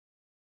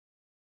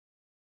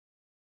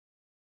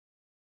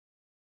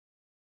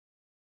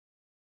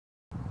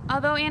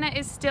Although Anna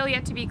is still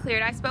yet to be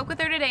cleared, I spoke with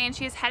her today and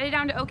she is headed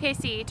down to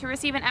OKC to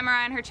receive an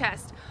MRI on her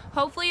chest.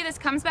 Hopefully this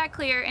comes back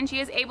clear and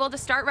she is able to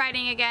start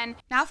riding again.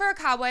 Now for a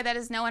Cowboy that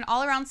is known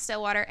all around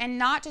Stillwater, and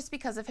not just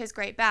because of his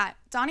great bat.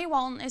 Donnie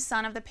Walton is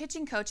son of the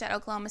pitching coach at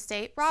Oklahoma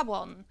State, Rob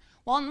Walton.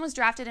 Walton was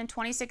drafted in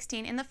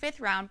 2016 in the 5th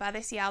round by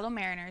the Seattle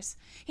Mariners.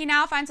 He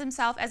now finds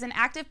himself as an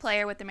active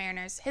player with the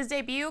Mariners. His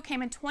debut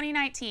came in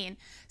 2019.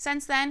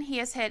 Since then, he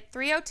has hit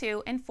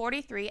 .302 in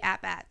 43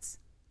 at-bats.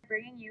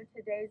 Bringing you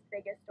today's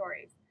biggest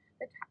stories.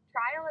 The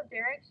trial of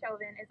Derek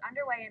Chauvin is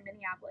underway in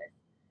Minneapolis.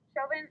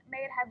 Chauvin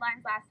made headlines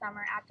last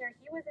summer after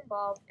he was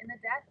involved in the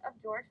death of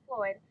George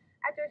Floyd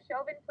after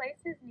Chauvin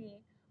placed his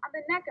knee on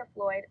the neck of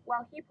Floyd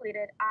while he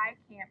pleaded, "I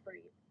can't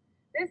breathe."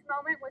 This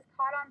moment was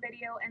caught on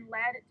video and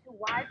led to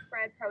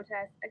widespread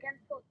protests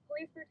against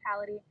police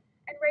brutality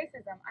and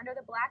racism under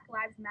the Black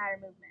Lives Matter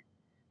movement.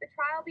 The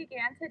trial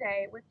began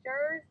today with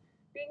jurors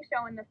being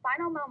shown the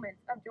final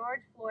moments of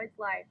George Floyd's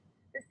life,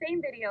 the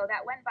same video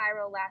that went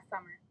viral last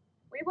summer.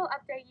 We will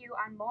update you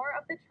on more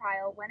of the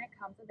trial when it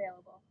comes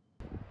available.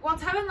 While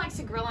Tevin likes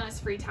to grill in his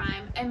free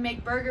time and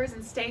make burgers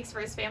and steaks for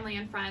his family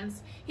and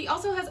friends, he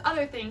also has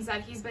other things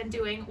that he's been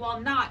doing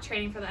while not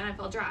training for the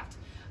NFL draft.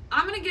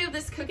 I'm going to give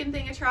this cooking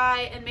thing a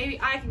try, and maybe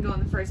I can go in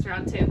the first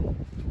round too.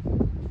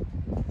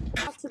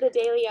 Back to the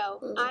Daily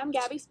O. I'm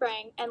Gabby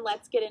Sprang, and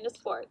let's get into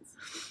sports.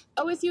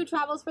 OSU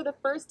travels for the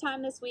first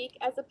time this week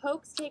as the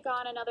Pokes take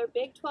on another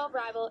Big 12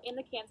 rival in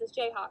the Kansas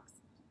Jayhawks.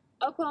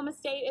 Oklahoma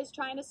State is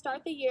trying to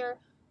start the year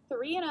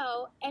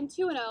 3-0 and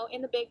 2-0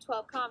 in the Big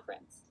 12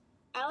 Conference.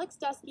 Alex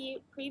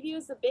Dusky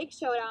previews the big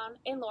showdown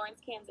in Lawrence,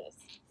 Kansas.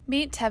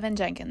 Meet Tevin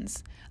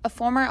Jenkins, a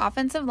former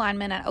offensive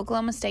lineman at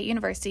Oklahoma State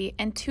University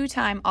and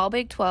two-time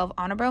All-Big 12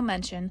 honorable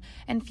mention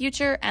and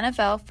future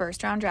NFL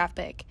first-round draft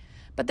pick.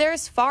 But there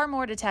is far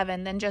more to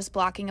Tevin than just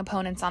blocking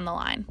opponents on the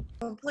line.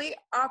 Complete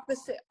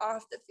opposite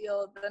off the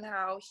field than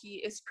how he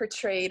is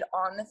portrayed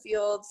on the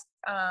field.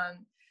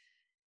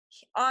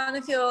 On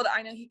the field,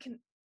 I know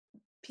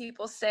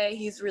people say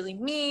he's really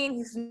mean,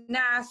 he's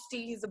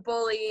nasty, he's a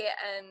bully,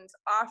 and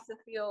off the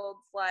field,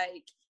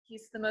 like,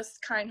 he's the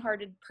most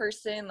kind-hearted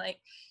person. Like,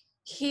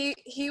 he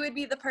would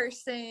be the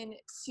person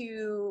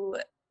to,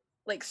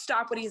 like,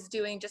 stop what he's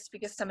doing just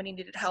because somebody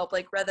needed help,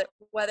 like,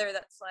 whether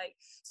that's, like,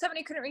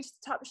 somebody couldn't reach the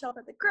top shelf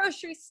at the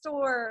grocery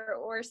store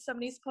or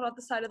somebody's pulled off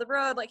the side of the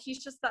road. Like,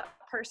 he's just that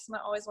person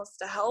that always wants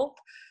to help.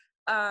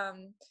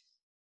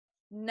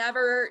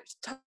 Never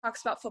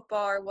talks about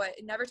football or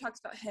never talks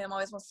about him,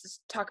 always wants to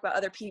talk about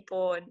other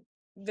people, and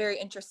very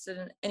interested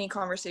in any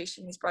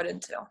conversation he's brought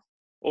into.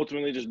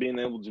 Ultimately, just being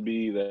able to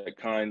be that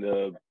kind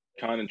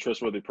and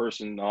trustworthy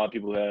person. A lot of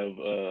people have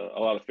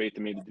a lot of faith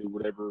in me to do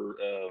whatever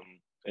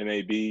it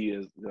may be.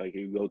 Is like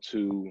you go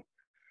to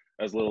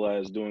as little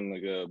as doing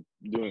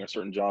a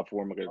certain job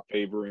for him, like a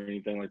favor or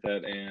anything like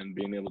that, and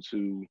being able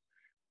to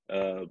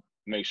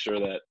make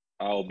sure that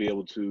I'll be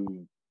able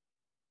to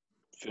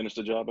finish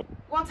the job.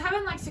 While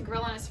Tevin likes to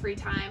grill in his free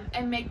time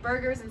and make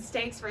burgers and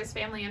steaks for his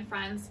family and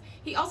friends,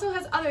 he also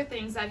has other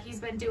things that he's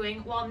been doing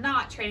while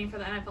not training for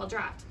the NFL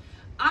draft.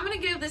 I'm going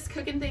to give this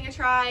cooking thing a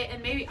try,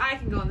 and maybe I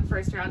can go in the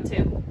first round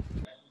too.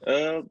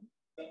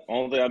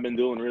 Only thing I've been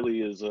doing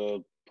really is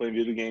playing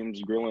video games,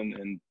 grilling,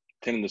 and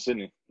tending to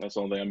Sydney. That's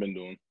the only thing I've been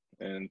doing,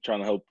 and trying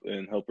to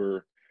help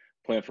her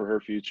plan for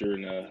her future,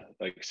 and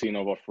like seeing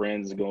all of our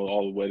friends and going to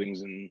all the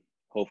weddings, and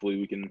hopefully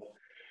we can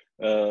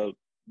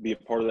be a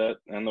part of that.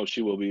 I know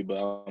she will be, but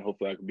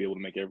hopefully I can be able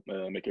to make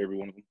every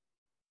one of them.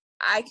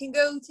 I can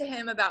go to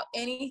him about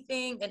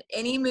anything in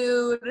any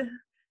mood, no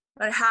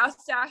matter how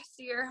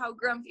sassy or how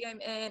grumpy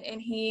I'm in,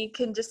 and he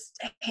can just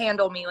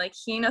handle me. Like,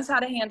 he knows how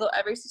to handle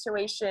every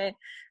situation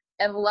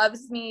and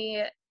loves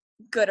me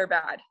good or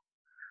bad.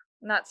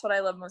 And that's what I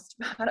love most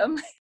about him.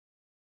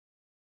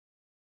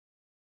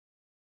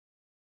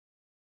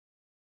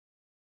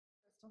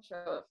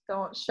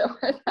 Don't show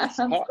her that.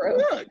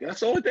 Look,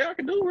 that's the only thing I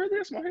can do. Really,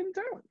 that's my hidden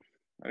talent.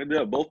 I can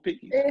do both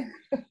peakies.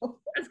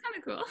 That's kind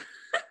of cool.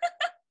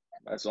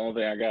 That's the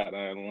only thing I got.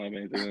 I don't have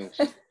anything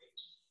else.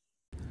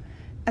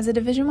 As a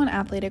Division I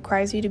athlete, it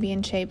requires you to be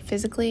in shape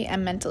physically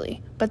and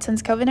mentally. But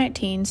since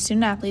COVID-19,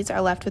 student athletes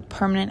are left with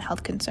permanent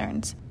health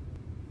concerns.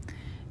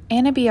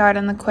 Anna Biard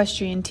on the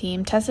equestrian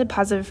team tested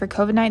positive for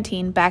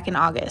COVID-19 back in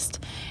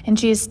August, and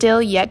she is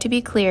still yet to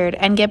be cleared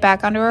and get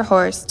back onto her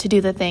horse to do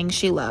the things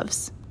she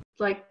loves.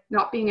 Like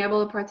not being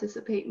able to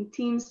participate in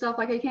team stuff.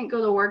 Like I can't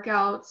go to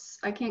workouts.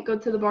 I can't go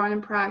to the barn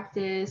and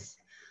practice.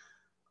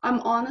 I'm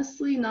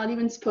honestly not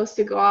even supposed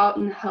to go out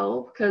and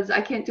help because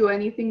I can't do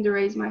anything to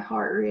raise my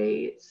heart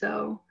rate.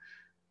 So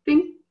I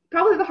think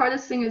probably the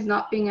hardest thing is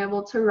not being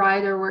able to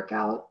ride or work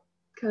out,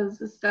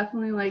 because it's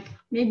definitely like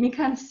made me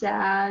kind of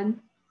sad,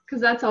 because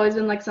that's always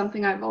been like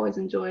something I've always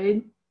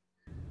enjoyed.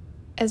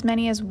 As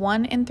many as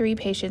 1 in 3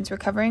 patients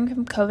recovering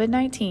from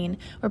COVID-19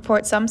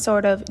 report some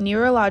sort of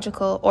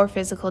neurological or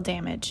physical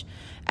damage.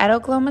 At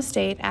Oklahoma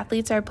State,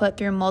 athletes are put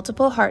through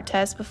multiple heart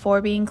tests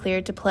before being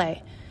cleared to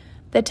play.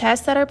 The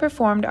tests that are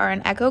performed are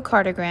an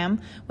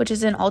echocardiogram, which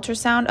is an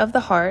ultrasound of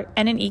the heart,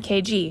 and an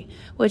EKG,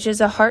 which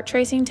is a heart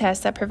tracing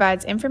test that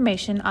provides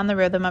information on the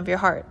rhythm of your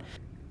heart.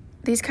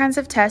 These kinds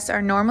of tests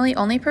are normally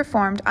only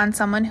performed on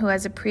someone who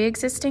has a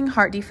pre-existing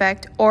heart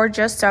defect or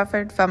just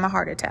suffered from a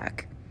heart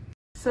attack.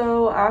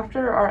 So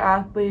after our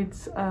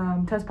athletes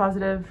test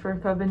positive for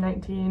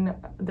COVID-19,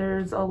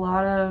 there's a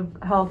lot of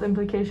health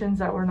implications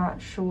that we're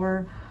not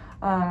sure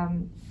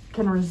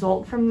can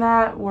result from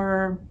that.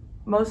 We're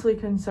mostly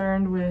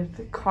concerned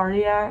with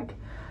cardiac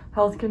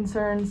health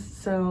concerns,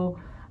 so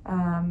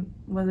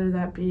whether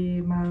that be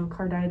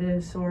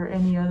myocarditis or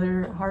any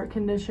other heart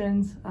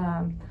conditions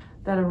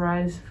that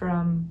arise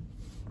from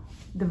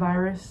the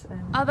virus.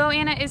 Although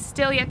Anna is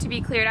still yet to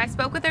be cleared, I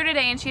spoke with her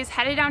today and she is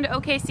headed down to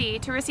OKC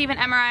to receive an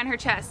MRI on her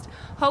chest.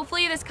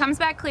 Hopefully this comes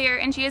back clear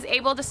and she is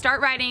able to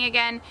start riding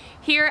again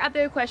here at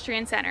the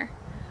Equestrian Center.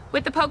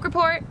 With the Poke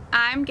Report,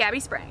 I'm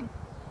Gabby Sprang.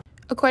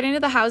 According to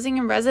the Housing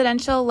and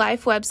Residential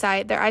Life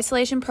website, their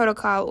isolation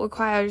protocol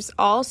requires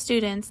all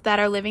students that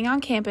are living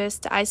on campus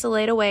to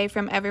isolate away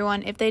from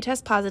everyone if they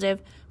test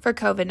positive for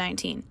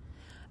COVID-19.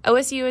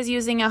 OSU is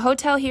using a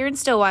hotel here in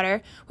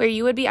Stillwater where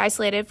you would be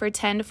isolated for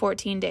 10 to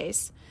 14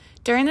 days.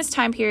 During this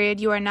time period,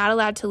 you are not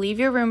allowed to leave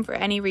your room for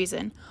any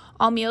reason.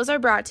 All meals are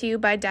brought to you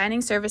by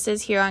dining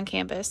services here on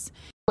campus.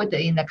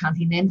 In the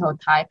continental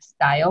type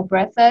style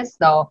breakfast,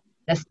 so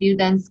the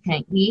students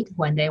can eat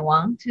when they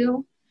want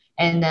to.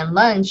 And then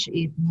lunch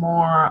is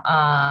more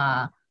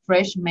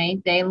fresh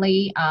made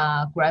daily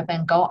grab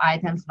and go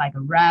items like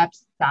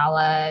wraps,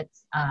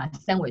 salads,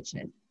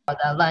 sandwiches. For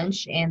the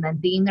lunch and the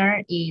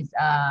dinner is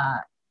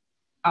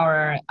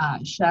our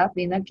chef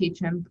in the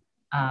kitchen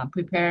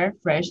prepare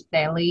fresh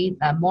daily,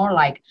 more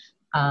like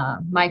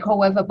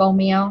microwavable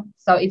meal.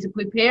 So it's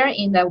prepared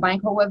in the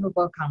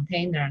microwavable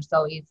container.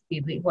 So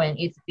when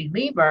it's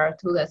delivered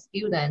to the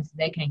students,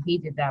 they can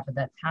heat it up at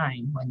the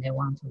time when they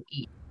want to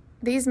eat.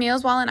 These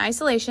meals while in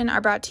isolation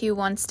are brought to you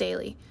once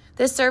daily.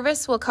 This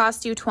service will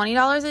cost you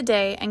 $20 a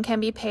day and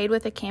can be paid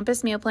with a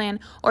campus meal plan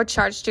or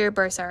charged to your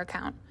Bursar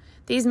account.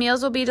 These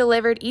meals will be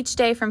delivered each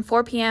day from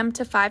 4 p.m.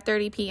 to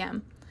 5:30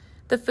 p.m.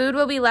 The food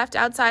will be left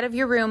outside of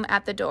your room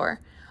at the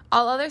door.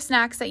 All other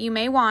snacks that you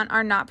may want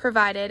are not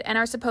provided and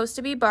are supposed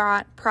to be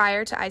brought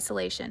prior to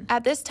isolation.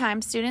 At this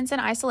time, students in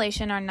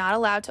isolation are not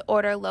allowed to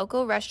order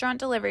local restaurant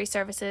delivery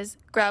services,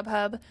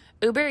 Grubhub,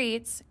 Uber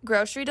Eats,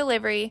 grocery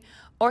delivery,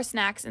 or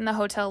snacks in the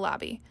hotel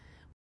lobby.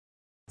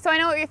 So I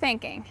know what you're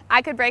thinking.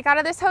 I could break out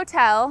of this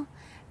hotel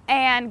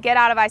and get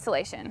out of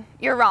isolation.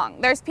 You're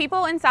wrong. There's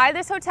people inside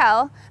this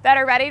hotel that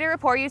are ready to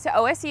report you to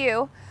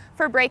OSU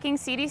for breaking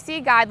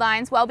CDC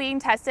guidelines while being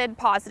tested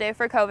positive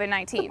for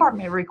COVID-19. The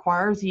department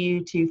requires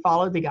you to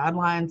follow the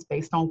guidelines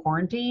based on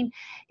quarantine.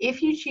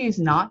 If you choose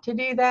not to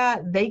do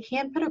that, they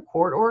can put a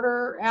court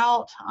order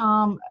out,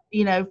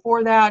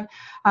 for that.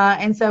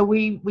 And so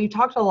we've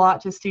talked a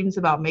lot to students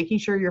about making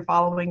sure you're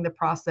following the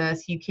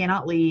process. You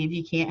cannot leave.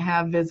 You can't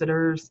have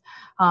visitors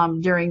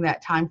during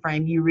that time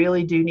frame. You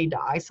really do need to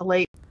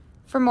isolate.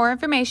 For more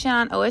information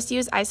on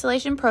OSU's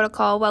isolation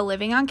protocol while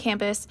living on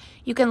campus,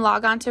 you can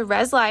log on to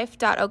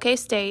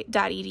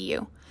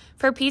reslife.okstate.edu.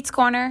 For Pete's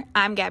Corner,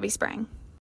 I'm Gabby Sprang.